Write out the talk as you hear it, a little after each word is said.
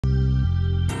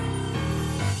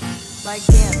Like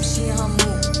damn, she in her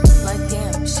mood. Like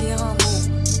damn, she in her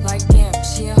mood. Like damn,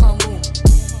 she in her mood.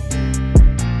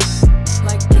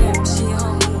 Like damn, she in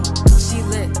her mood. She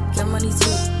lit, get money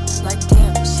too. Like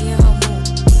damn, she in her mood.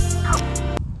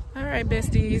 Alright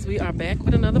besties, we are back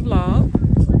with another vlog.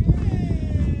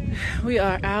 We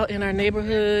are out in our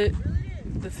neighborhood.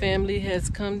 The family has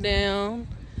come down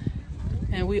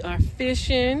and we are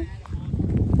fishing.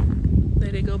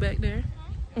 There they go back there.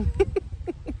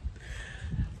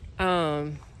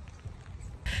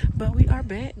 But we are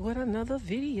back with another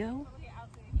video.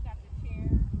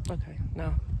 Okay,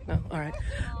 no, all right.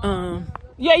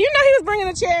 Yeah, you know he was bringing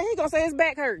a chair. He gonna say his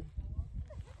back hurt.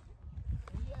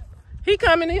 He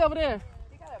coming, he over there.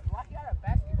 He got a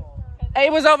basketball. Hey,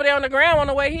 it was over there on the ground on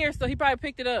the way here, so he probably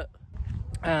picked it up.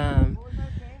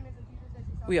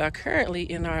 We are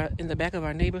currently in the back of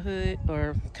our neighborhood,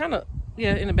 or kind of,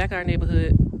 yeah, in the back of our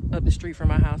neighborhood, up the street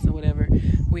from our house or whatever.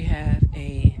 We have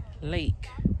a lake.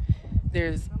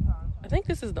 I think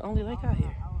this is the only lake out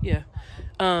here. Yeah.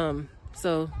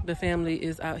 So the family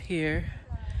is out here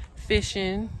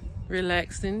fishing,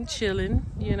 relaxing, chilling,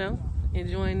 you know,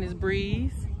 enjoying this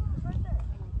breeze.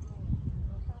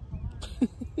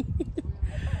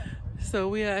 So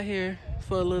we out here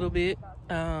for a little bit.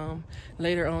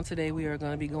 Later on today, we are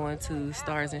going to be going to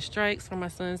Stars and Strikes for my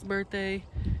son's birthday.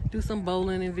 Do some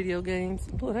bowling and video games.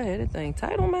 Boy, I had that thing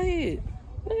tight on my head.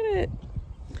 Look at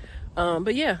that.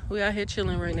 But yeah, we out here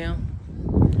chilling right now.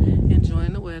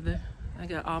 Enjoying the weather. I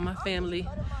got all my family.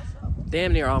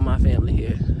 Damn near all my family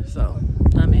here. So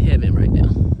I'm in heaven right now.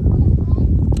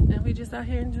 And we just out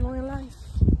here enjoying life.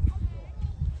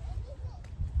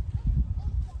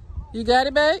 You got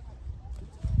it, babe?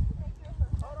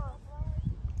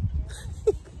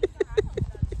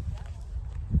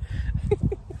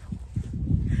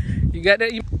 You got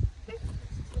that?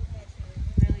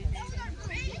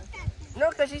 No,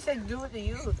 because she said do it to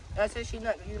you. I said you're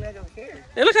not gonna care.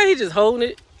 And look how he just holding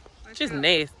it. Just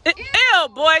nasty. Ew,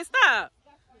 boy, stop.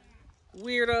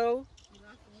 Weirdo.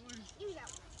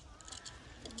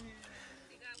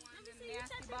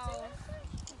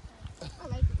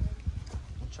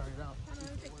 Try it out.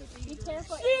 Be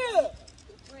careful.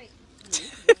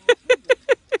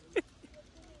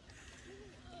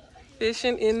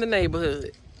 Fishing in the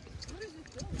neighborhood.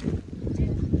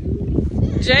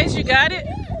 Jace, you got it?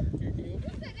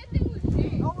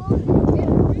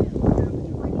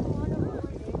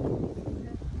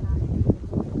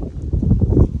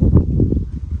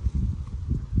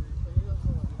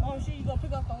 Oh, shit, you gonna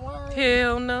pick up the worm?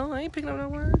 Hell no, I ain't picking up no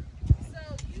worm.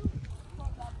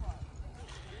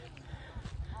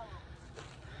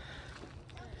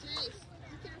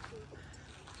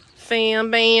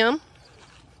 Fam bam.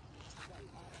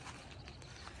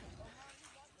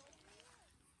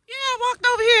 Walked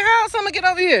over here. How else I'm gonna get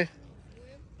over here?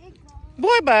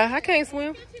 Boy, bye. I can't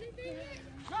swim.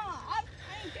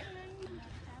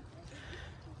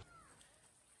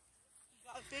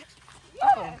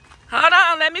 Hold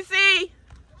on, let me see.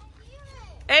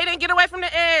 Aiden, get away from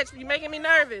the edge. You're making me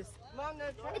nervous. It's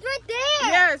right there.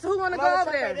 Yes, who wanna go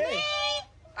over there?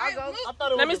 I'll go. I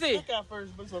thought it Let me was a see. stick at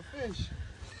first, but it's a fish.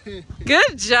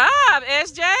 Good job,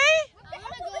 SJ. I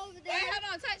want to go over there. Hey,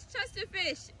 hold on, touch the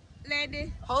fish,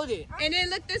 lady. Hold it. And then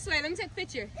look this way. Let me take a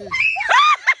picture.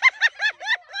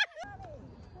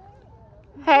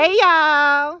 Hey,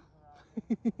 y'all.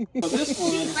 So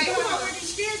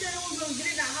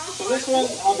this one,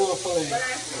 I'll do a fillet.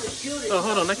 Oh,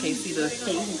 hold on. I can't see the...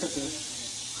 So you can cook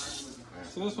this.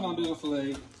 So this one, I'll do a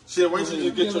fillet. Shit, wait till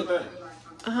you get your thing.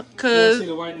 You Cause see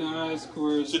the white knives, of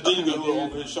course. So then you can go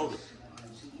over his shoulder.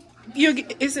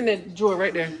 it's in that drawer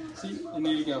right there. See, and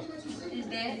there you go. Is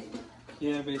that?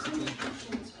 Yeah, basically.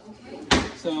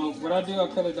 So what I do, I'll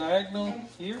cut a diagonal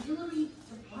here,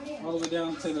 all the way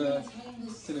down to the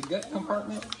gut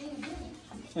compartment,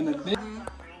 and the bit.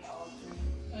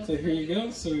 So here you go.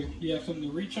 So you have something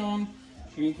to reach on.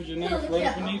 You can put your knife right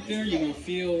underneath there. You're gonna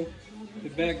feel the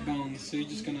backbone. So you're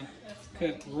just gonna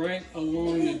cut right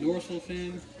along the dorsal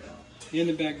fin and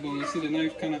the backbone. You see the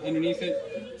knife kind of underneath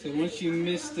it. So once you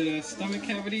miss the stomach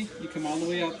cavity, you come all the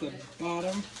way out the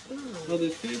bottom of the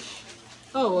fish.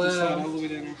 Oh, wow. Slide all the way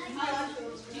down.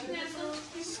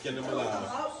 Skin them alive.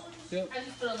 Yep.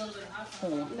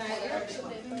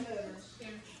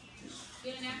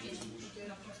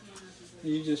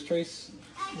 You just trace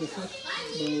the fish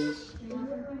bones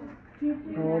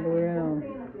all the way around.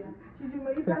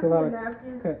 Takes a lot of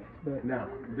cuts, but Now,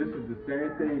 this is the same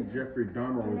thing Jeffrey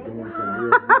Dahmer was doing for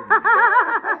real.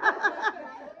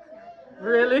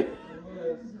 Really?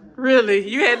 Really?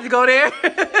 You had to go there?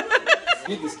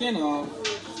 get the skin off.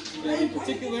 You gotta be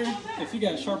particular. If you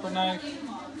got a sharper knife,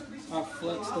 I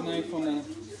flex the knife on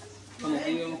the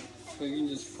deal, so you can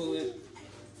just pull it.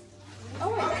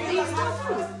 Oh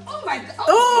my god.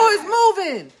 Oh, it's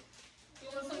moving.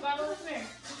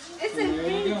 It's And in there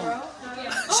you pink, go. bro.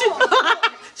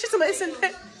 She's it's in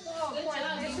there.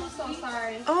 I'm so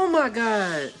sorry. Oh my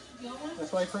god.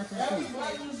 That's why perfect food.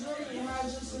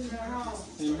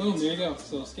 And boom, there you go.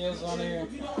 So scales on there.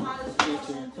 You get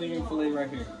your clean fillet right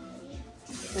here.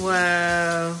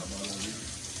 Wow. You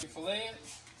fillet it.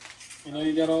 You know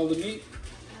you got all the meat.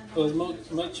 So as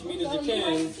much meat as you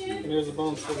can, and there's a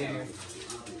bone still in there.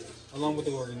 Along with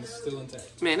the organs, still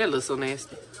intact. Man, that looks so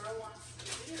nasty.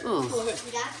 Oh. Go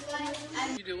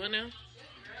ahead. You do what now?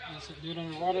 Just do it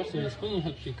under water so your spoon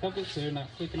hooks you cup it so they're not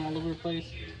flicking all over the place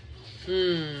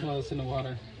while it's in the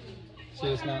water. So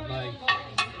it's not like...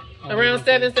 Around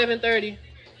 7:30.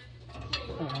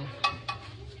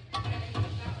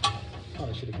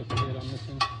 Probably should have put the lid on this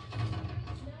one.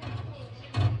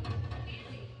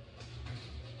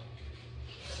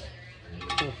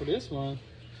 So for this one,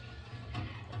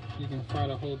 you can fry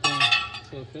the whole thing.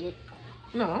 So feel it.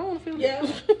 No, I don't want to feel Yeah.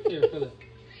 that. Here, feel it.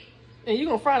 And you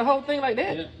gonna fry the whole thing like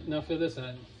that? Yeah, now feel this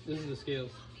side. This is the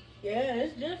scales. Yeah,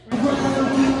 it's different.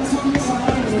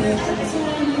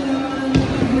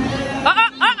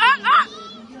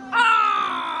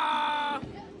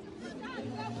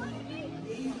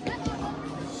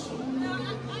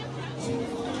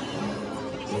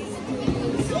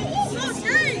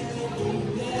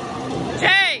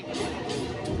 Jay!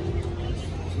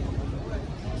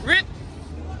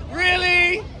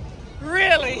 Really?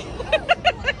 Really?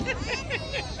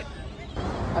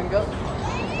 I can go.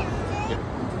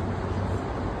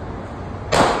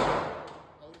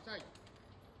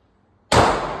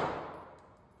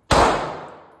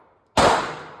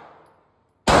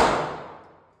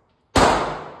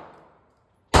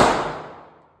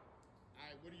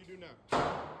 What do you do now?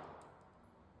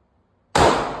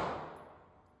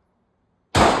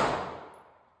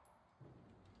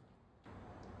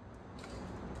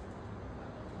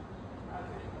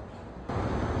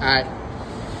 All right.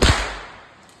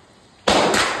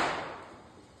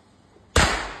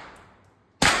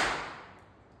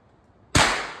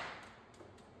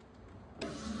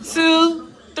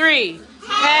 Two, three.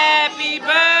 Happy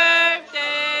birthday.